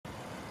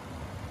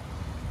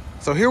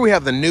So here we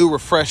have the new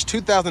refreshed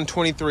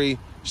 2023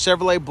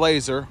 Chevrolet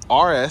Blazer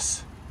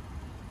RS.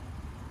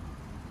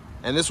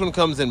 And this one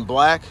comes in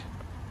black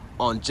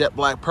on jet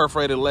black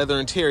perforated leather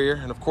interior.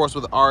 And of course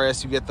with the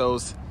RS, you get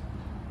those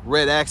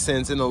red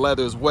accents in the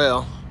leather as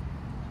well.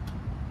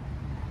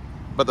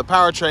 But the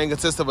powertrain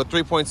consists of a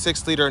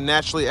 3.6 liter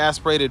naturally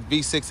aspirated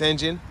V6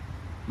 engine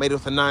made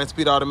with a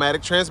 9-speed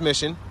automatic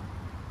transmission.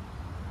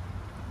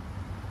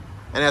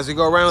 And as we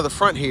go around to the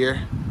front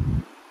here,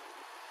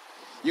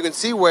 you can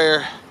see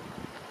where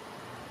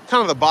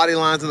kind of the body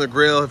lines in the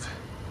grille have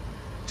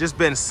just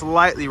been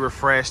slightly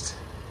refreshed.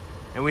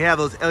 And we have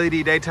those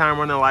LED daytime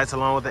running lights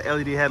along with the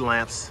LED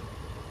headlamps.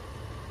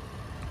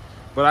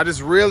 But I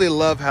just really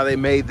love how they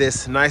made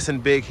this nice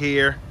and big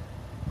here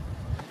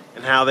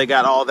and how they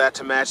got all that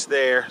to match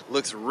there.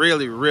 Looks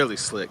really, really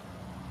slick.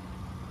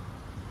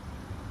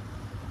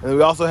 And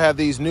we also have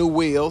these new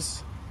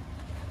wheels.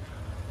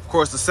 Of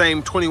course, the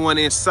same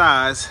 21-inch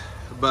size,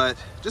 but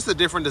just a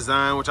different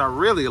design, which I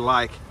really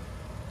like.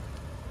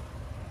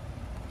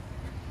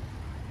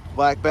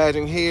 Black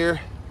badging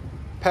here,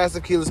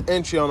 passive keyless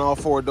entry on all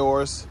 4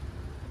 doors.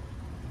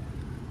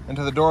 And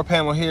to the door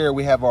panel here,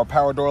 we have our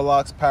power door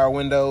locks, power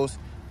windows.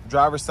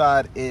 Driver's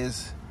side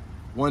is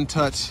one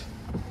touch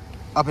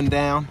up and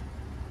down.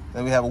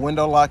 Then we have a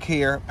window lock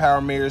here,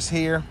 power mirrors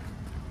here.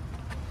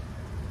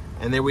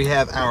 And then we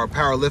have our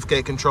power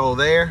liftgate control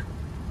there.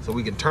 So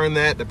we can turn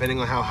that depending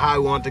on how high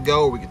we want it to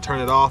go, or we can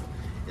turn it off.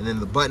 And then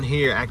the button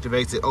here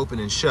activates it open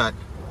and shut.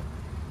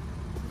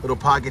 Little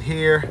pocket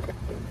here.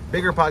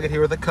 Bigger pocket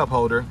here with a cup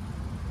holder,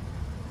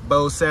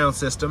 Bose sound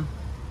system,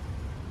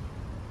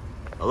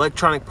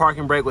 electronic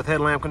parking brake with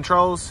headlamp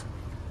controls,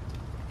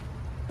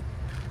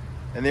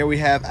 and there we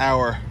have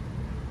our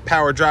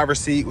power driver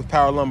seat with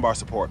power lumbar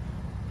support.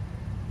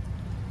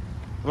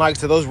 Like I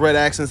said, those red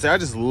accents there, I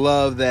just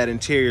love that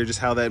interior, just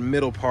how that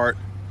middle part,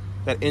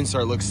 that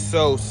insert looks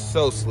so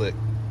slick.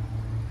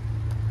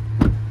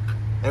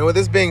 And with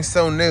this being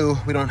so new,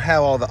 we don't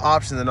have all the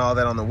options and all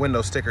that on the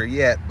window sticker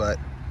yet, but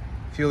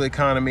fuel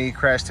economy,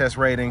 crash test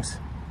ratings.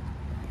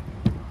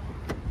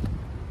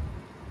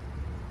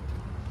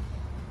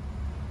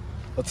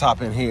 Let's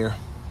hop in here.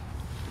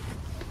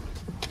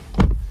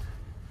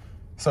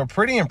 So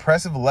pretty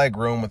impressive leg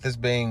room with this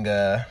being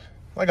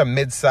like a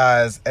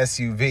mid-size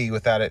SUV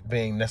without it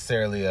being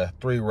necessarily a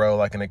 3-row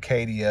like an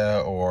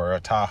Acadia or a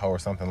Tahoe or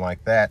something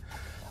like that.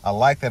 I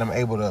like that I'm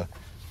able to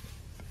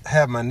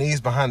have my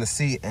knees behind the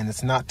seat and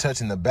it's not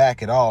touching the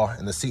back at all.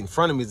 And the seat in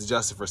front of me is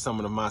adjusted for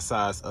someone of my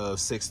size of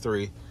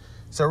 6'3".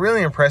 So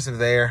really impressive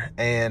there.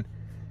 And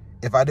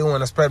if I do want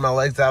to spread my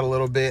legs out a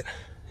little bit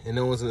and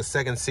no one's in the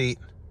second seat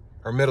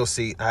or middle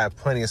seat, I have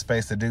plenty of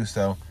space to do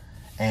so.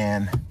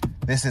 And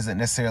this isn't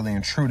necessarily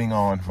intruding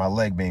on my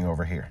leg being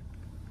over here.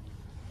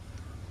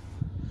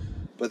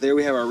 But there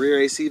we have our rear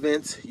AC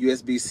vents,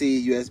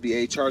 USB-C,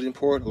 USB-A charging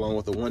port, along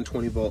with a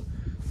 120-volt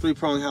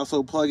 3-prong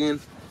household plug-in.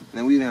 And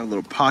then we even have a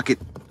little pocket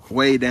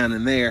way down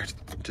in there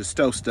to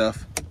stow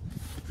stuff.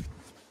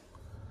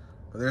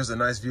 But there's a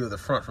nice view of the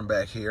front from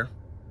back here.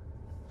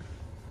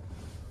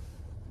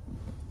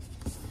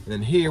 And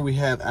then here we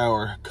have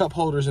our cup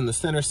holders in the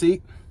center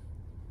seat.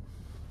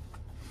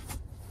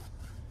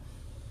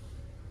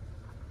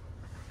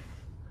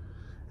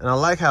 And I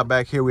like how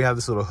back here we have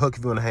this little hook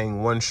if you want to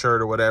hang one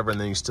shirt or whatever, and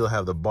then you still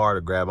have the bar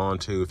to grab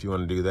onto if you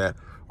want to do that.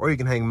 Or you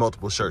can hang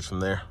multiple shirts from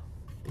there.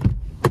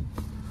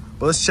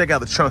 But let's check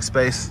out the trunk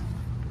space.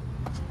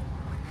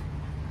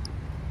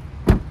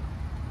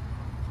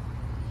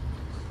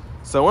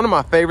 So one of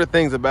my favorite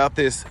things about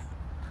this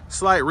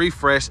slight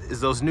refresh is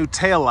those new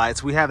tail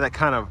lights. We have that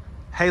kind of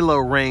halo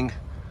ring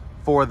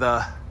for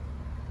the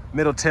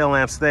middle tail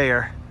lamps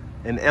there,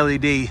 and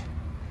LED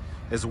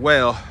as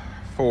well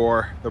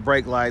for the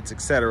brake lights,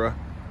 etc.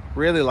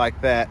 Really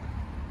like that.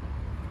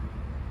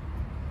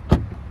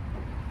 And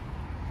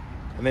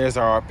there's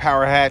our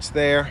power hatch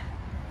there.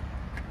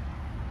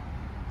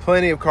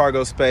 Plenty of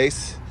cargo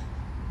space.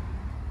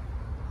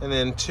 And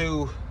then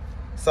 2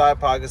 side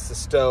pockets to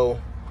stow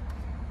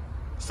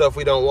stuff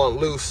we don't want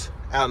loose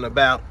out and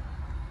about.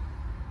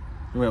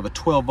 We have a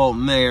 12-volt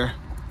in there.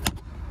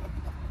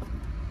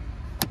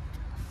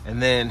 And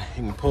then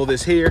you can pull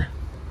this here.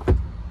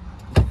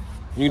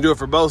 You can do it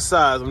for both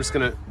sides. I'm just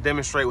gonna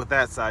demonstrate with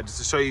that side just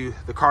to show you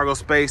the cargo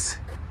space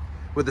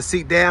with the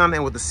seat down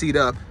and with the seat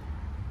up.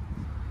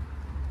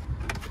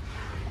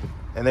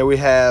 And then we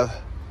have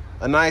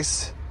a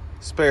nice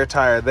spare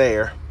tire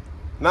there.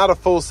 Not a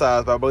full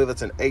size, but I believe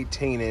it's an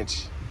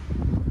 18-inch.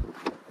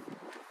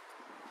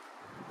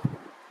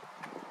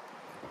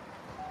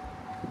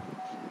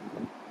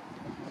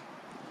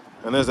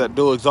 And there's that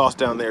dual exhaust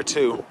down there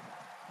too.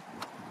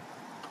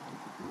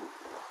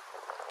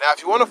 Now,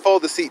 if you want to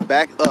fold the seat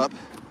back up,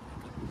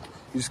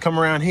 you just come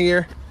around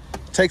here,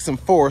 take some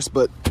force,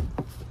 but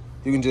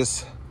you can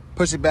just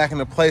push it back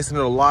into place and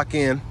it'll lock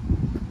in.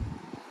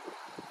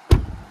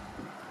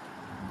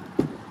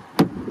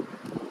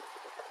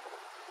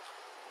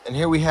 And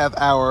here we have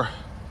our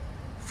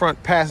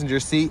front passenger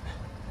seat,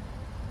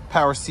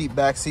 power seat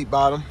back, seat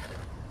bottom.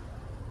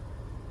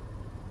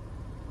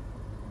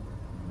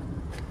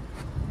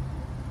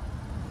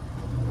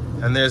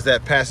 And there's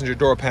that passenger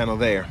door panel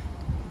there.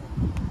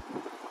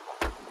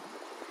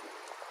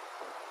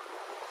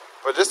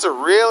 But just a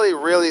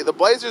really, the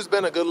Blazer's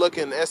been a good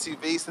looking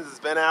SUV since it's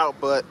been out,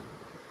 but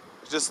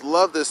just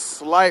love this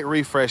slight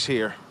refresh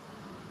here.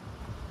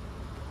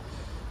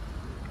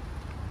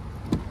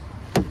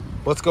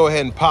 Let's go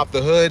ahead and pop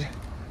the hood.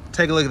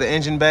 Take a look at the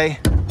engine bay.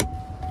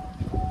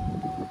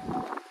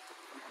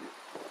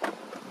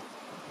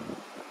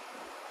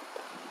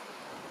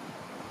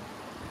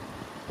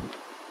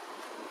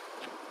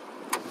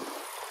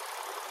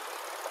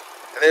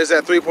 And there's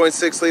that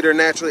 3.6 liter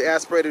naturally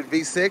aspirated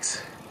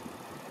V6.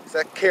 So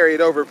that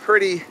carried over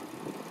pretty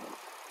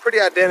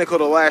identical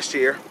to last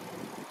year.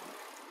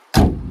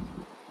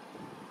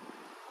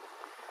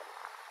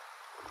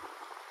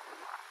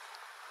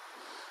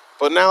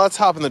 But now let's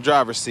hop in the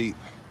driver's seat.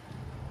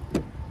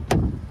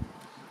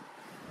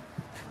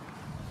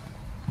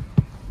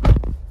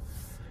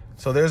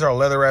 So there's our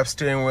leather wrap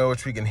steering wheel,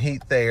 which we can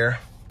heat there.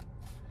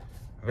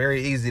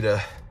 Very easy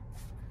to,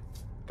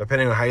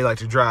 depending on how you like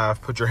to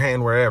drive, put your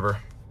hand wherever.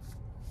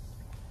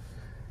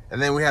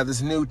 And then we have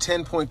this new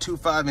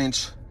 10.25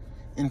 inch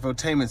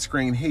infotainment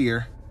screen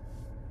here.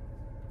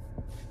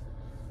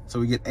 So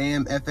we get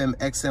AM, FM,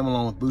 XM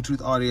along with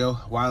Bluetooth audio,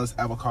 wireless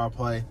Apple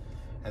CarPlay,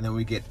 and then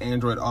we get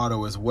Android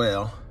Auto as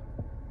well.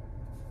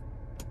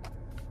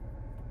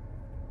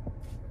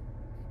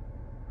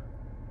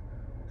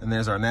 And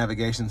there's our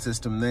navigation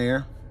system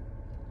there.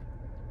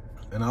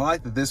 And I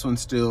like that this one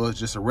still is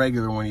just a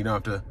regular one. You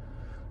don't have to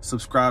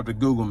subscribe to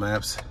Google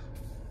Maps.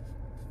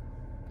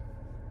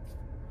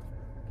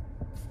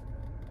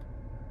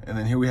 And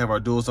then here we have our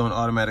dual zone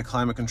automatic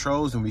climate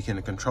controls, and we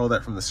can control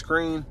that from the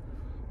screen.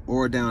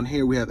 Or down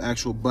here we have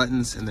actual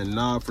buttons and then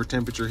knob for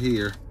temperature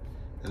here.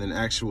 And then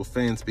actual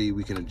fan speed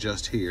we can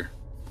adjust here.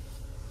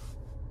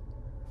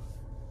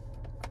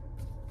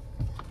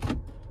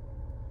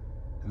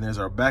 And there's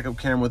our backup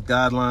camera with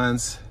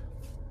guidelines.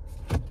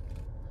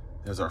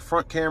 There's our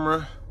front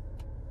camera.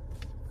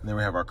 And then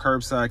we have our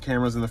curbside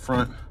cameras in the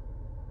front.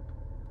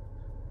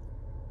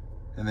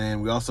 And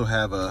then we also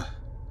have a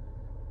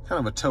kind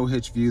of a tow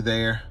hitch view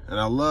there. And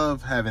I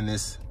love having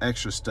this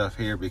extra stuff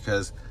here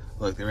because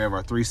look, there we have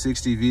our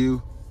 360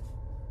 view.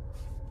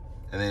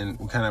 And then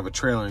we kind of have a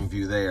trailering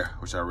view there,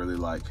 which I really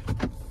like.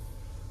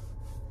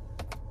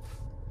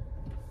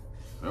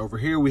 Over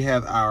here we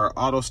have our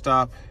auto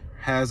stop,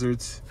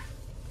 hazards,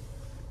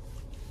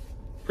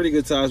 pretty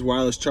good sized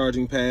wireless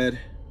charging pad.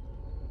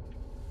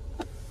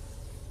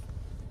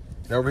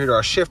 And over here to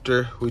our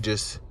shifter, we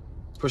just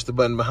push the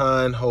button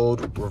behind,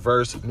 hold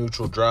reverse,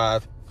 neutral,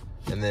 drive,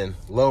 and then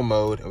low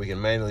mode, and we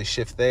can manually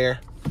shift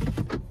there.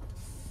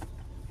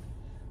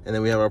 And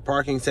then we have our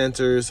parking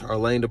sensors, our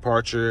lane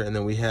departure, and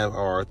then we have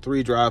our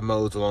 3 drive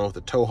modes along with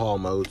the tow haul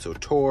mode. So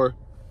Tour,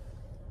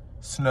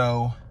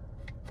 Snow,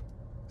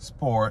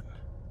 Sport,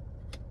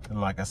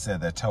 and like I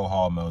said, that tow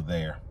haul mode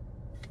there.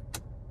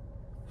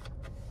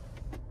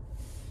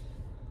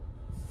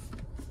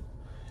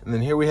 And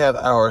then here we have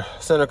our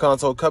center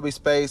console cubby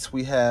space.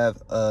 We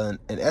have an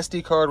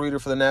SD card reader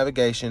for the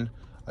navigation,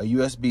 a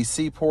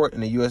USB-C port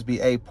and a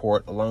USB-A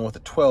port, along with a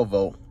 12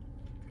 volt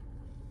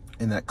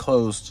in that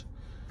closed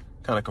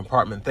kind of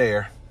compartment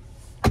there.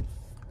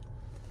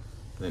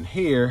 Then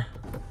here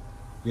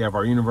we have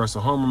our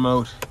universal home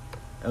remote,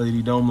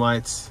 LED dome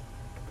lights,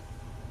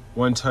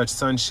 one-touch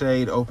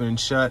sunshade, open and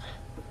shut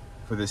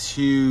for this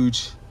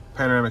huge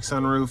panoramic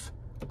sunroof.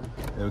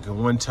 And we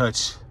can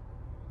one-touch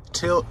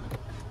tilt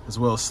as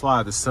well as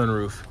slide the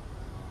sunroof.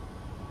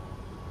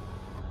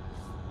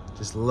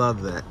 Just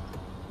love that.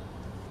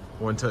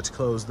 One-touch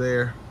close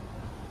there.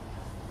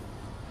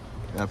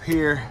 And up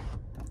here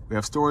we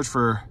have storage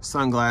for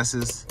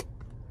sunglasses.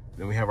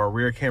 Then we have our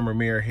rear camera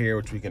mirror here,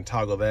 which we can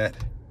toggle that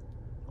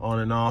on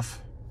and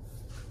off.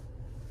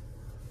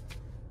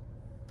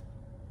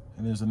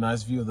 And there's a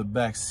nice view of the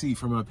back seat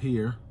from up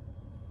here.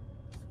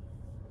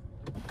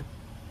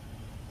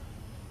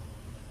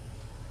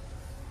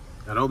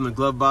 Gotta open the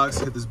glove box,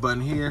 hit this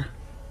button here.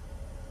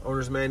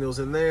 Owner's manual's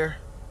in there.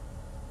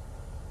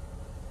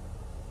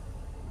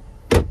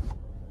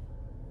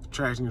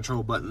 Traction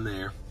control button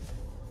there.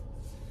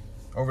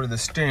 Over to the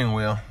steering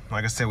wheel.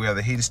 Like I said, we have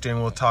the heated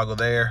steering wheel toggle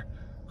there.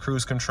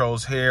 Cruise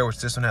controls here, which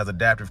this one has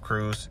adaptive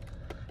cruise.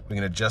 We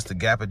can adjust the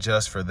gap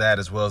adjust for that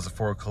as well as the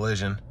forward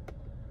collision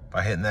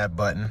by hitting that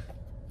button.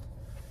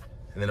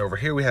 And then over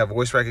here we have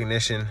voice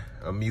recognition,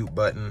 a mute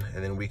button,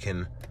 and then we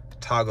can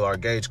toggle our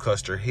gauge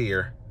cluster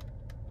here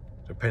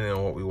depending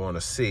on what we want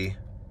to see.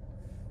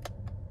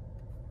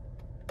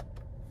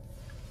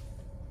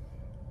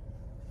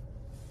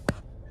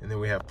 And then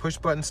we have push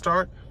button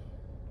start.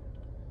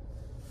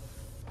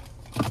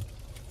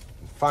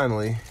 And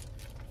finally,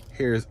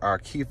 here's our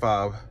key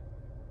fob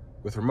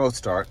with remote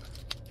start.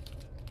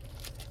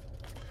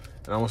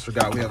 And I almost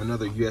forgot we have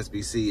another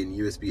USB-C and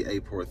USB-A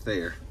port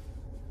there.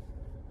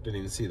 Didn't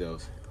even see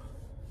those.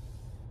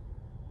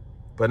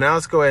 But now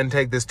let's go ahead and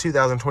take this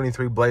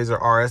 2023 Blazer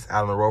RS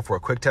out on the road for a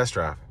quick test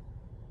drive.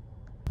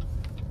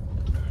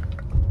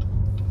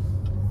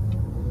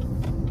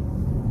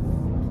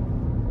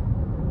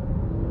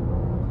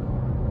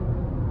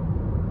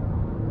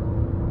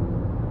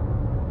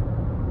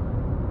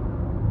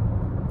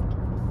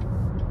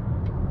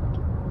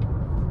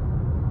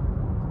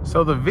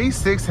 So the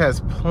V6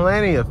 has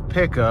plenty of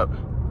pickup,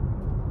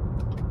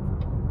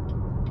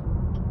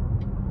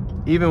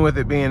 even with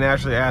it being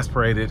naturally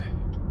aspirated.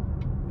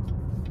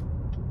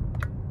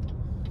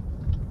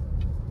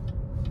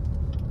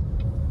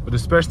 But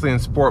especially in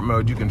sport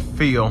mode, you can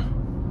feel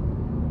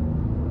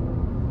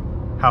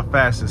how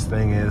fast this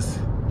thing is.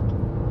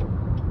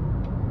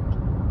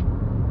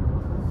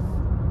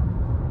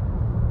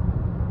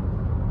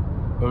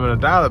 I'm gonna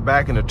dial it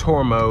back into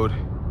tour mode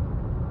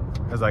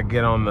as I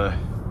get on the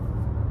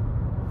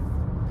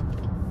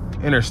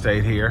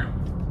interstate here.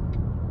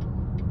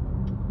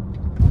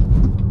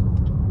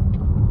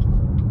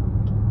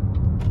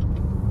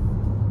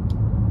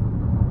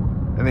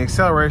 And the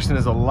acceleration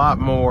is a lot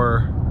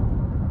more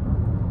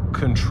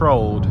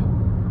controlled.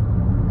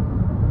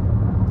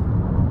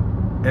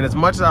 And as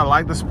much as I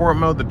like the sport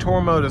mode, the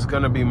tour mode is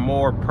going to be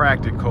more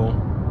practical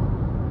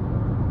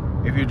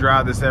if you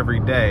drive this every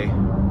day,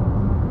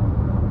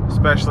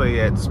 especially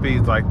at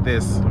speeds like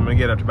this. I'm going to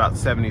get up to about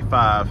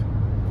 75.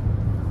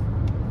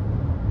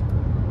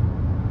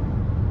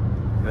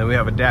 And then we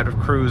have adaptive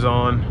cruise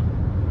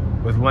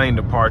on with lane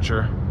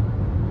departure.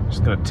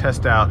 Just going to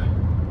test out.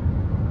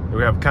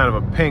 We have kind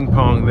of a ping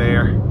pong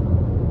there.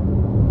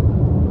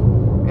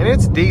 And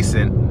it's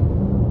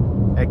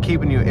decent at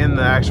keeping you in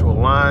the actual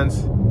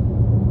lines.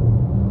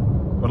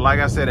 But like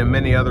I said in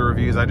many other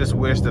reviews, I just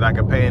wish that I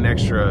could pay an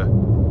extra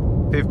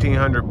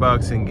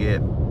 $1,500 and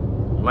get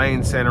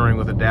lane centering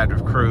with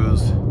adaptive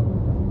cruise.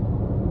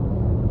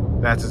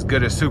 That's as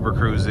good as Super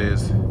Cruise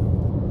is.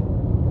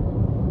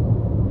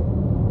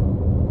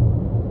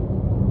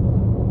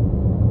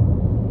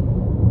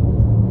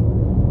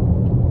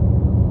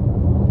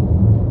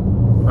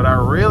 But I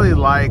really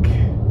like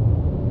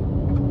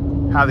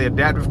how the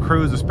adaptive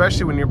cruise,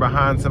 especially when you're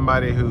behind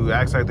somebody who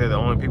acts like they're the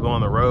only people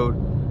on the road,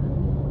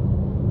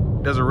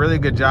 does a really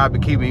good job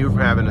of keeping you from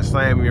having to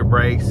slam your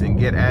brakes and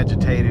get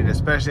agitated,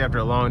 especially after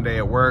a long day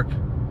at work.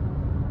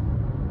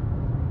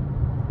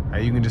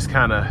 You can just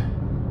kind of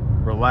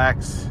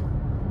relax,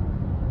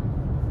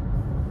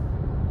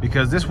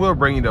 because this will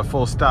bring you to a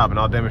full stop, and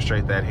I'll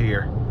demonstrate that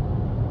here.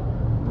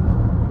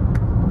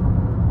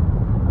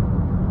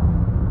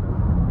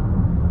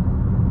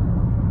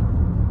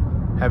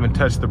 Haven't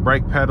touched the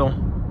brake pedal.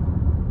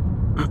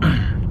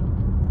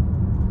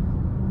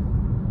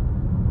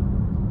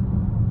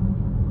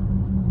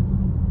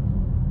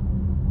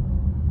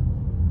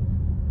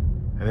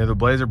 And then the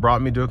Blazer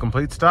brought me to a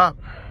complete stop.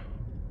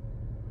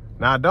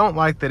 Now, I don't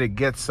like that it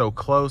gets so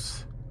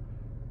close,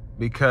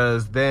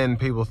 because then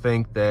people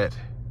think that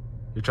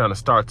you're trying to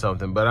start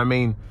something. But I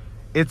mean,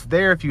 it's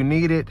there if you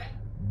need it,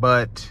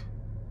 but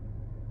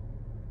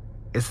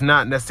it's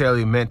not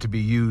necessarily meant to be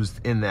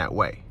used in that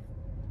way.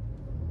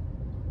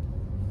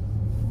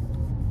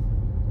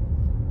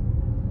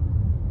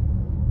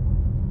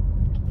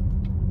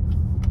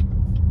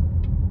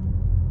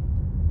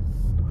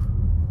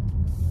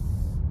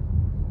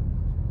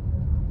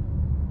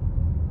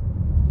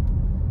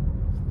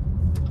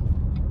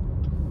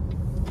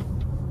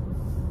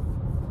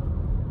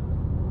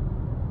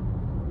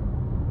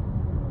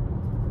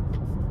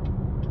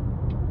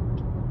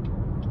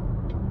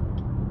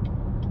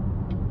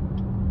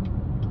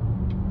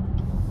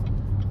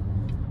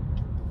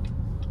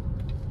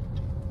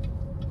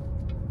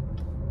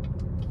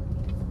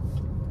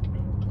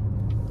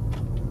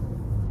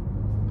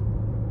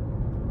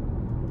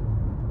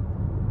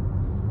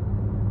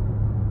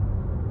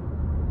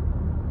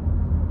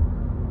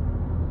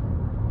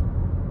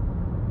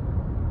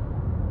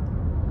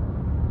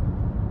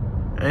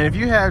 And if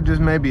you have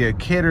just maybe a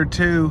kid or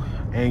two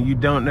and you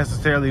don't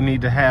necessarily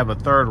need to have a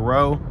third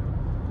row,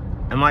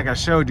 and like I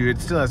showed you,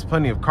 it still has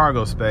plenty of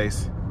cargo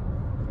space,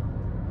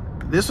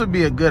 this would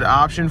be a good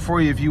option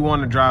for you if you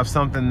want to drive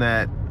something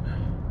that,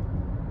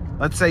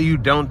 let's say you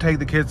don't take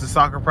the kids to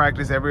soccer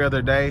practice every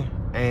other day,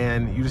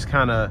 and you just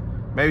kind of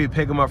maybe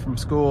pick them up from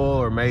school,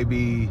 or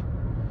maybe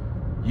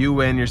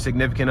you and your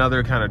significant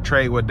other kind of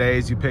trade what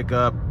days you pick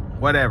up,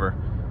 whatever.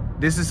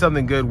 This is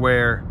something good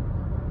where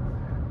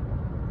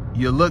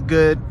you look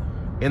good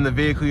in the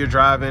vehicle you're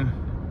driving.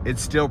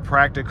 It's still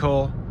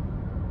practical.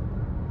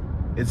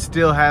 It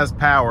still has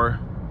power,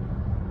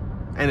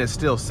 and it's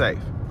still safe.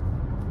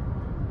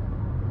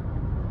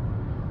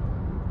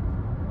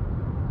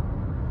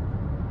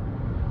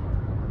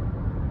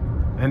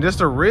 And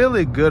just a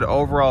really good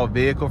overall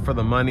vehicle for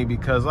the money,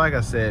 because like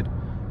I said,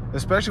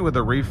 especially with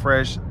the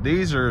refresh,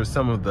 these are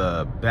some of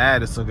the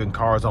baddest looking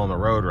cars on the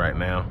road right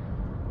now.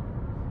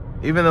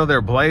 Even though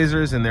they're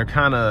Blazers and they're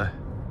kind of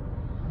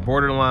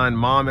borderline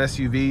mom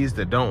SUVs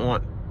that don't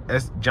want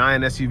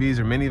giant SUVs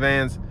or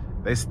minivans,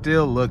 they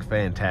still look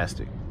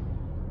fantastic,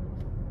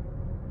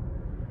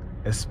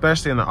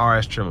 especially in the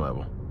RS trim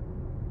level.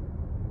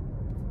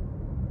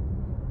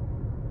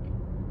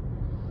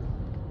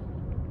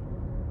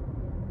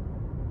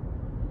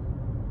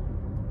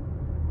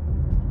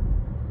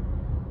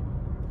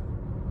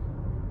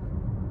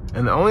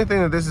 And the only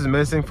thing that this is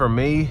missing for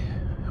me,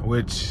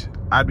 which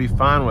I'd be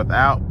fine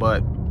without,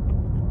 but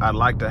I'd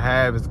like to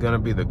have, is gonna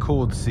be the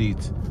cooled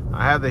seats.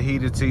 I have the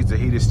heated seats, the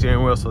heated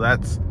steering wheel, so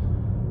that's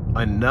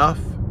enough,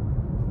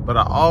 but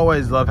I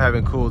always love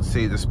having cooled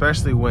seats,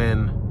 especially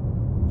when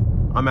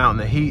I'm out in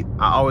the heat.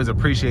 I always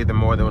appreciate them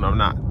more than when I'm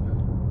not.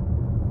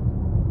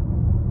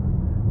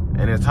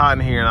 And it's hot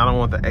in here, and I don't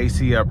want the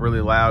AC up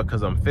really loud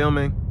because I'm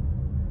filming.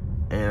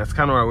 And it's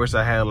kind of where I wish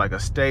I had like a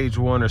stage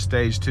 1 or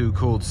stage 2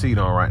 cooled seat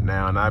on right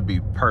now, and I'd be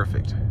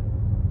perfect.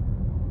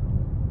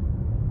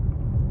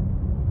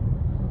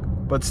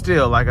 But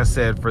still, like I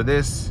said, for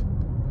this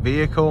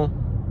vehicle,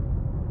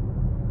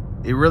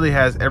 it really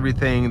has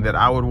everything that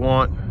I would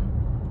want,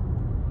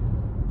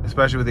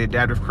 especially with the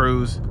adaptive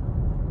cruise.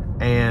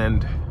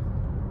 And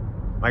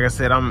like I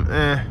said,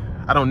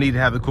 I don't need to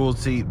have the cooled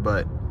seat,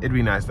 but it'd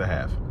be nice to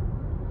have.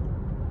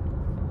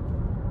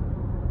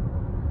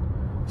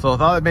 So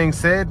with all that being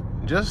said,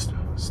 just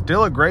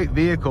still a great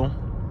vehicle,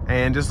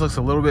 and just looks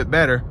a little bit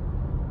better.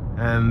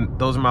 And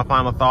those are my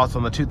final thoughts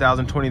on the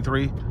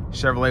 2023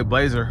 Chevrolet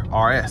Blazer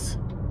RS.